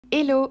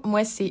Hello,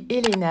 moi c'est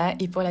Elena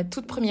et pour la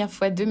toute première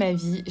fois de ma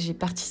vie, j'ai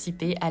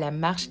participé à la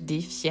marche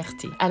des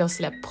fiertés. Alors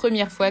c'est la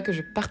première fois que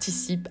je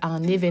participe à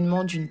un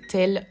événement d'une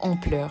telle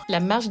ampleur. La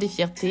marche des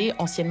fiertés,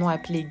 anciennement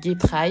appelée Gay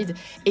Pride,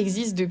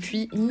 existe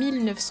depuis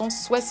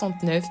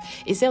 1969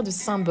 et sert de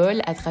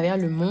symbole à travers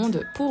le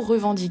monde pour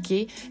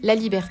revendiquer la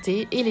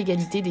liberté et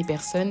l'égalité des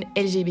personnes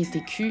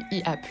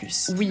LGBTQIA+.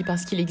 Oui,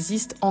 parce qu'il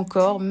existe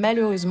encore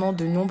malheureusement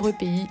de nombreux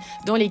pays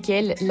dans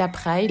lesquels la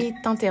Pride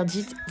est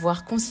interdite,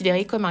 voire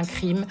considérée comme un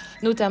crime,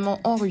 notamment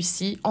en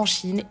Russie, en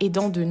Chine et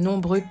dans de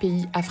nombreux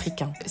pays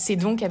africains. C'est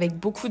donc avec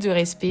beaucoup de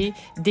respect,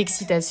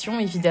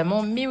 d'excitation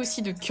évidemment, mais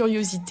aussi de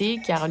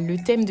curiosité car le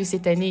thème de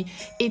cette année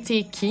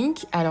était kink.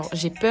 Alors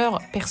j'ai peur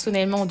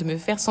personnellement de me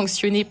faire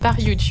sanctionner par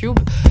YouTube,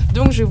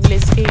 donc je vous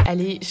laisserai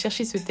aller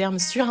chercher ce terme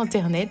sur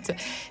internet.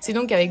 C'est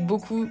donc avec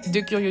beaucoup de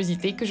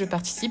curiosité que je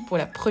participe pour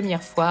la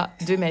première fois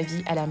de ma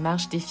vie à la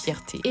marche des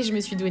fiertés. Et je me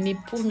suis donné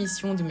pour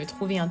mission de me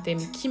trouver un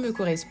thème qui me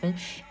correspond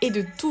et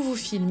de tout vous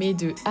filmer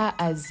de A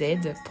à Z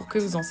pour que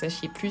vous en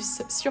sachiez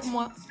plus sur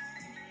moi.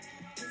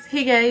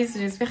 Hey guys,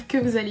 j'espère que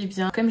vous allez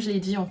bien. Comme je l'ai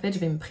dit, en fait, je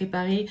vais me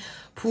préparer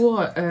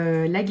pour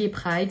la Gay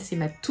Pride. C'est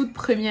ma toute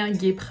première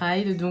Gay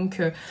Pride,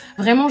 donc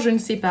vraiment, je ne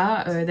sais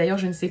pas. D'ailleurs,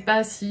 je ne sais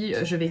pas si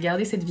je vais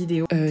garder cette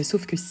vidéo.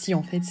 Sauf que si,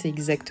 en fait, c'est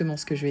exactement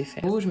ce que je vais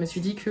faire. Je me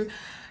suis dit que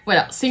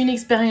voilà, c'est une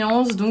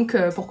expérience, donc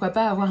pourquoi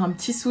pas avoir un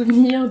petit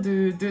souvenir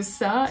de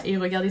ça et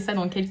regarder ça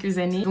dans quelques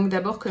années. Donc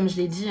d'abord, comme je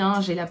l'ai dit,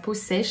 hein, j'ai la peau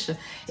sèche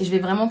et je vais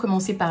vraiment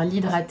commencer par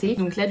l'hydrater.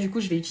 Donc là, du coup,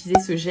 je vais utiliser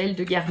ce gel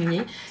de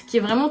Garnier qui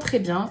est vraiment très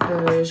bien.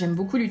 J'aime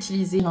beaucoup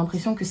l'utiliser. J'ai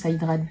l'impression que ça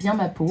hydrate bien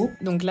ma peau.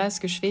 Donc là, ce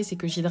que je fais, c'est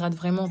que j'hydrate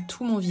vraiment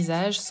tout mon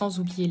visage sans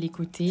oublier les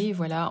côtés,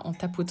 voilà, en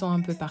tapotant un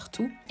peu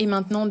partout. Et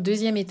maintenant,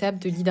 deuxième étape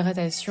de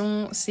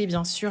l'hydratation, c'est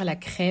bien sûr la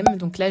crème.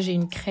 Donc là, j'ai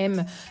une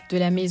crème de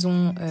la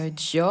maison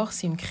DIOR.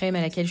 C'est une crème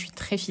à laquelle je suis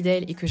très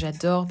fidèle et que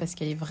j'adore parce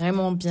qu'elle est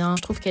vraiment bien.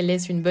 Je trouve qu'elle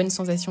laisse une bonne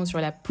sensation sur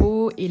la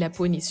peau et la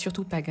peau n'est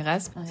surtout pas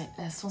grasse. Ouais,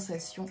 la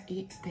sensation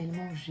est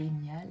tellement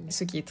géniale.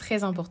 Ce qui est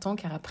très important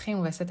car après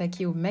on va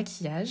s'attaquer au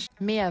maquillage.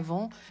 Mais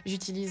avant,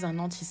 j'utilise un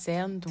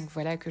anti-cerne, donc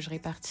voilà, que je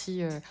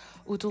répartis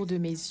autour de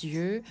mes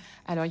yeux.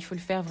 Alors il faut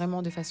le faire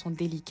vraiment de façon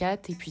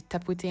délicate et puis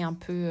tapoter un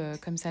peu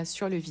comme ça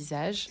sur le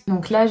visage.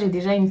 Donc là, j'ai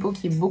déjà une peau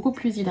qui est beaucoup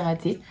plus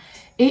hydratée.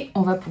 Et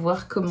on va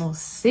pouvoir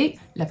commencer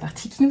la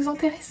partie qui nous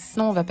intéresse.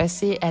 Non, on va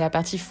passer à la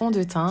partie fond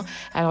de teint.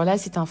 Alors là,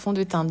 c'est un fond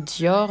de teint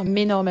Dior,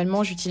 mais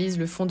normalement, j'utilise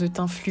le fond de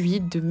teint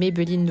fluide de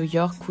Maybelline New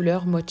York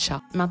couleur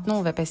Mocha. Maintenant,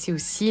 on va passer aux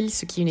cils,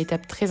 ce qui est une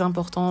étape très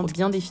importante pour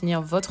bien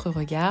définir votre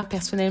regard.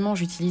 Personnellement,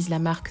 j'utilise la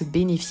marque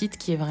Benefit,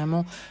 qui est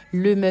vraiment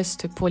le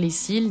must pour les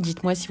cils.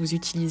 Dites-moi si vous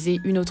utilisez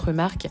une autre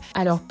marque.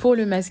 Alors pour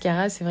le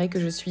mascara, c'est vrai que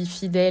je suis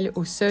fidèle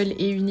au seul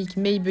et unique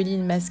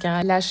Maybelline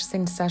Mascara Lash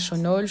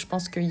Sensational. Je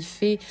pense qu'il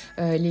fait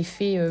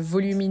l'effet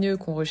volumineux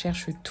qu'on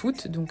recherche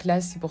toutes, donc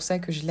là c'est pour ça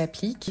que je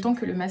l'applique. Tant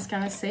que le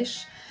mascara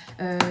sèche,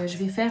 je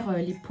vais faire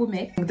les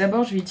pommettes. Donc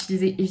d'abord je vais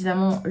utiliser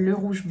évidemment le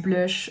rouge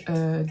blush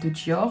de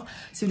Dior.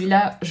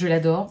 Celui-là je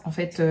l'adore. En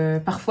fait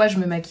parfois je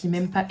me maquille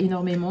même pas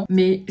énormément,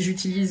 mais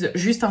j'utilise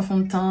juste un fond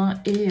de teint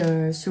et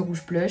ce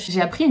rouge blush.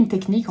 J'ai appris une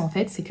technique en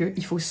fait, c'est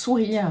qu'il faut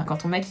sourire.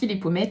 Quand on maquille les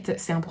pommettes,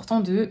 c'est important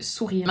de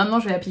sourire. Maintenant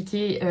je vais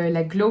appliquer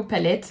la Glow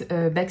Palette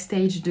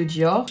Backstage de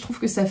Dior. Je trouve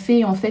que ça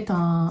fait en fait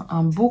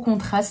un beau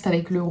contraste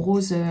avec le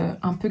rose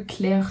un peu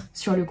clair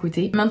sur le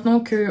côté.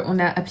 Maintenant qu'on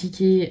a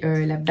appliqué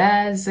la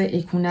base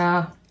et qu'on a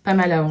pas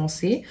mal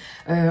avancé,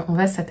 on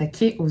va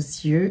s'attaquer aux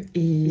yeux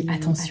et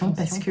attention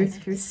parce que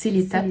c'est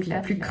l'étape la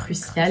plus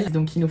cruciale.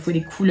 Donc il nous faut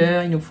des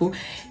couleurs, il nous faut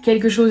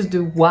quelque chose de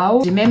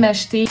waouh. J'ai même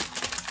acheté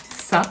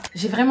ça.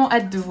 J'ai vraiment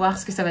hâte de voir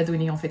ce que ça va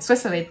donner en fait. Soit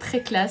ça va être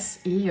très classe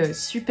et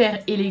super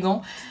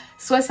élégant,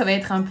 soit ça va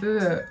être un peu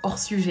hors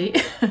sujet.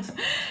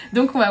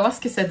 Donc on va voir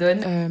ce que ça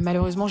donne.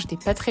 Malheureusement, j'étais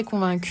pas très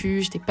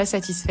convaincue, j'étais pas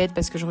satisfaite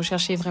parce que je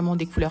recherchais vraiment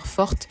des couleurs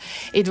fortes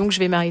et donc je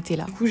vais m'arrêter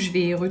là. Du coup, je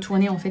vais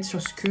retourner en fait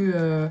sur ce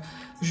que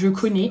je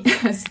connais,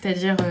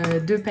 c'est-à-dire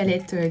deux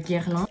palettes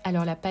Guerlain.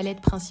 Alors la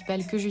palette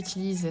principale que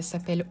j'utilise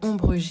s'appelle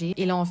Ombre G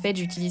et là en fait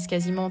j'utilise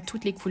quasiment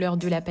toutes les couleurs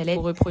de la palette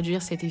pour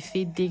reproduire cet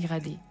effet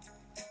dégradé.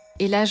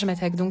 Et là, je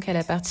m'attaque donc à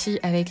la partie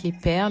avec les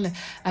perles.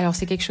 Alors,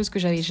 c'est quelque chose que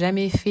j'avais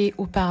jamais fait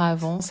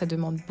auparavant. Ça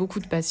demande beaucoup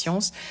de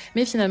patience.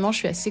 Mais finalement, je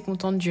suis assez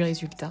contente du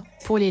résultat.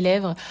 Pour les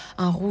lèvres,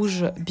 un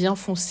rouge bien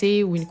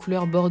foncé ou une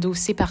couleur bordeaux,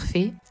 c'est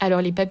parfait.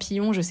 Alors, les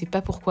papillons, je sais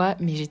pas pourquoi,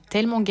 mais j'ai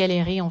tellement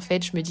galéré en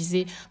fait. Je me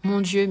disais,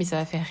 mon Dieu, mais ça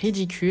va faire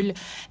ridicule.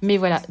 Mais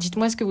voilà,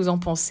 dites-moi ce que vous en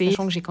pensez,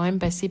 sachant que j'ai quand même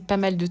passé pas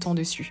mal de temps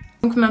dessus.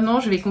 Donc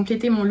maintenant, je vais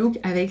compléter mon look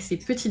avec ces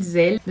petites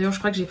ailes. D'ailleurs, je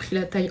crois que j'ai pris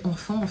la taille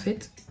enfant en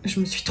fait. Je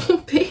me suis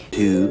trompée.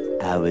 2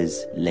 hours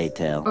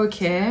later.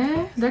 Ok,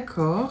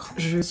 d'accord.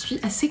 Je suis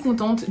assez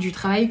contente du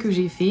travail que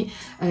j'ai fait.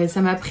 Ça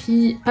m'a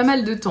pris pas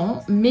mal de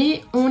temps,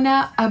 mais on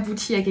a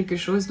abouti à quelque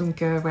chose.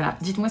 Donc voilà,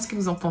 dites-moi ce que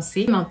vous en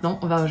pensez. Maintenant,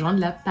 on va rejoindre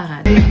la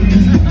parade.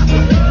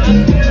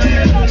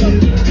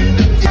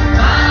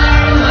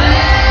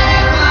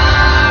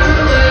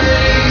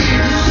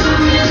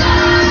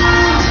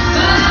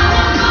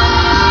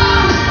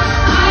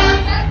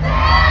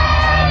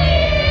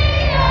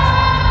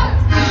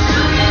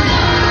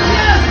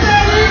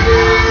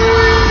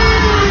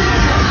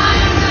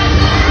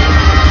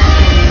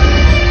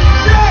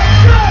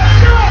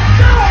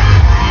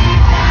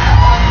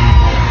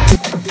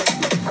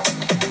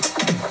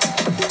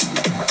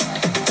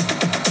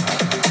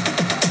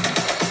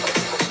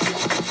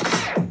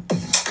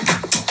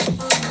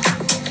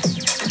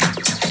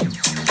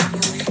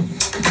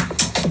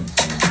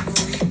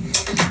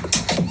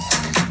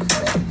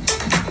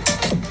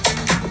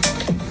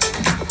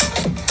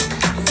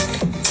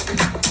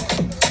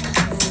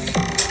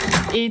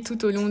 Et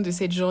tout au long de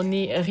cette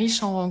journée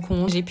riche en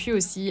rencontres, j'ai pu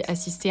aussi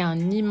assister à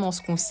un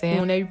immense concert.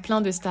 On a eu plein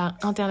de stars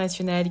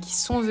internationales qui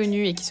sont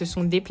venues et qui se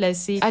sont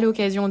déplacées à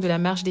l'occasion de la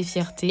marche des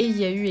fiertés. Et il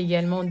y a eu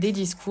également des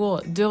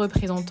discours de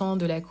représentants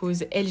de la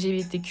cause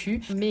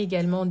LGBTQ, mais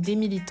également des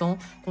militants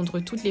contre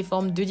toutes les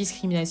formes de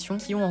discrimination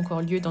qui ont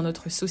encore lieu dans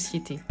notre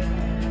société.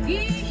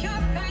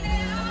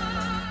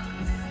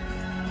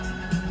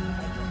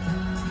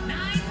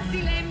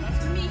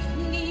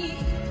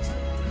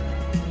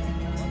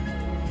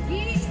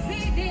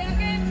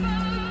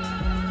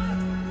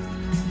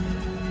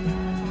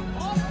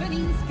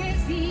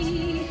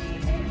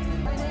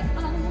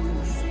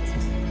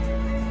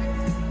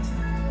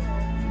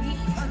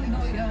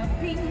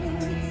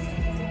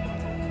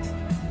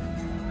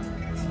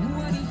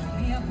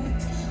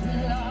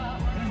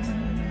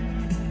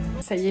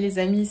 Ça y est les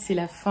amis, c'est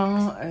la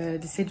fin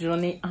de cette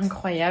journée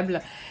incroyable.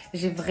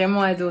 J'ai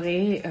vraiment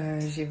adoré,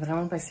 j'ai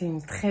vraiment passé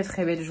une très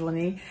belle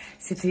journée.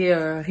 C'était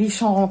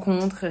riche en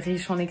rencontres,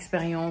 riche en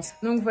expériences.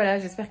 Donc voilà,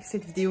 j'espère que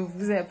cette vidéo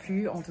vous a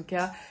plu. En tout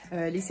cas,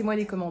 laissez-moi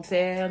des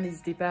commentaires,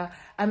 n'hésitez pas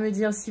à me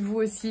dire si vous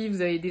aussi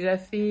vous avez déjà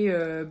fait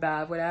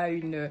voilà,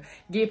 une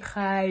Gay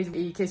Pride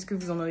et qu'est-ce que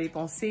vous en avez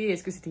pensé.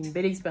 Est-ce que c'était une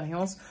belle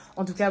expérience?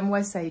 En tout cas,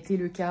 moi ça a été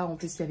le cas. En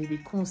plus, il y avait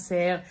des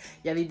concerts,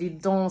 il y avait des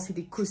danses et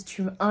des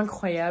costumes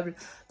incroyables.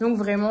 Donc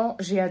vraiment,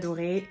 j'ai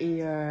adoré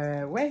et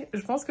ouais,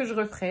 je pense que je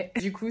referai.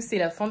 Du coup, c'est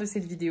la fin de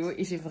cette vidéo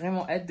et j'ai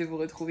vraiment hâte de vous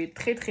retrouver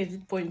très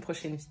vite pour une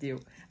prochaine vidéo.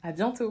 À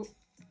bientôt!